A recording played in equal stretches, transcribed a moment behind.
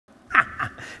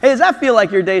Hey, does that feel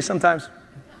like your day sometimes?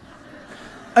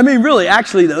 I mean, really,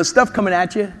 actually, though, stuff coming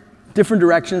at you, different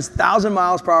directions, 1,000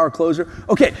 miles per hour closer.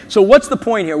 Okay, so what's the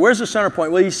point here? Where's the center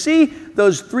point? Well, you see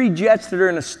those 3 jets that are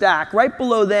in a stack. Right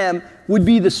below them would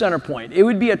be the center point. It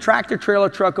would be a tractor trailer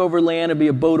truck over land. It'd be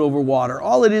a boat over water.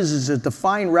 All it is a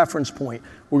defined reference point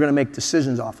we're going to make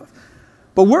decisions off of.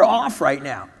 But we're off right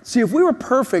now. See, if we were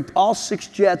perfect, all 6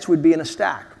 jets would be in a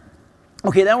stack.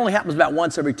 Okay, that only happens about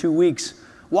once every 2 weeks.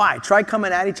 Why? Try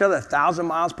coming at each other 1,000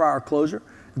 miles per hour closer.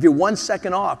 If you're 1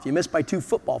 second off, you miss by 2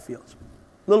 football fields.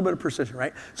 A little bit of precision,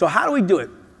 right? So how do we do it?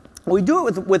 Well, we do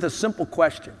it with a simple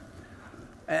question.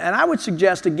 And I would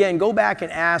suggest, again, go back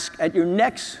and ask at your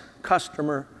next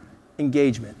customer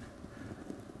engagement.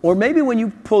 Or maybe when you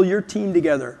pull your team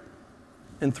together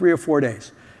in 3 or 4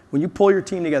 days, when you pull your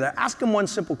team together, ask them one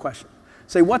simple question.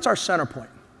 Say, what's our center point?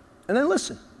 And then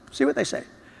listen. See what they say.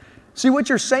 See, what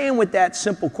you're saying with that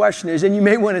simple question is, and you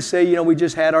may want to say, you know, we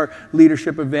just had our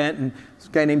leadership event, and this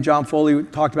guy named John Foley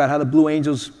talked about how the Blue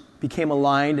Angels became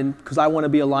aligned, and because I want to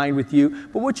be aligned with you.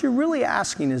 But what you're really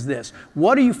asking is this: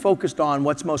 what are you focused on?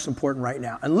 What's most important right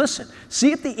now? And listen,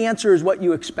 see if the answer is what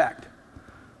you expect.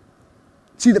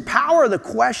 See, the power of the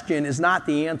question is not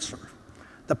the answer.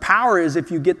 The power is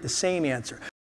if you get the same answer.